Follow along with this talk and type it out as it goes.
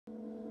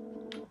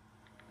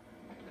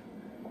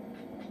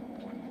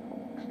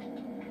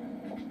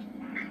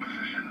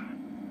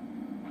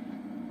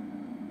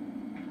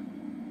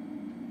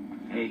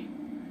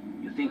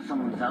You think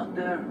someone's out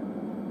there?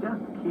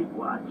 Just keep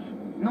watch.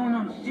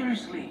 No,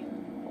 seriously.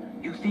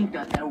 You think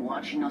that they're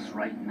watching us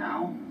right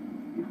now?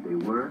 If they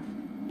were,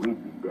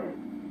 we'd be dead.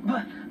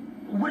 But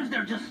what if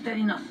they're just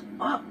setting us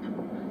up?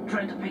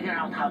 Trying to figure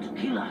out how to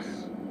kill us?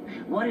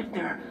 What if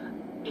they're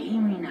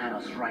aiming at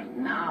us right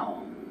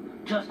now?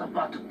 Just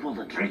about to pull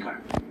the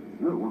trigger?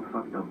 You're one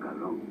fucked up,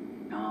 cabrón.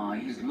 Oh,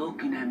 he's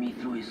looking at me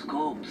through his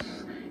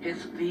scopes.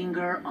 His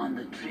finger on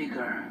the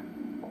trigger.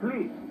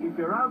 Please, if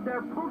you're out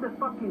there, pull the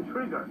fucking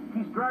trigger.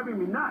 He's driving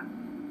me nuts.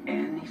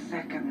 Any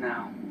second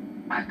now,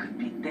 I could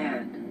be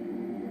dead.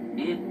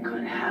 It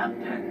could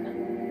happen.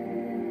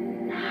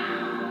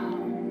 Now.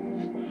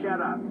 Shut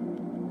up.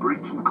 Breach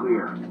and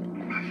clear.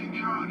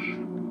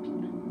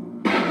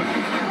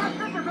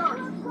 Stop the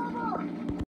door!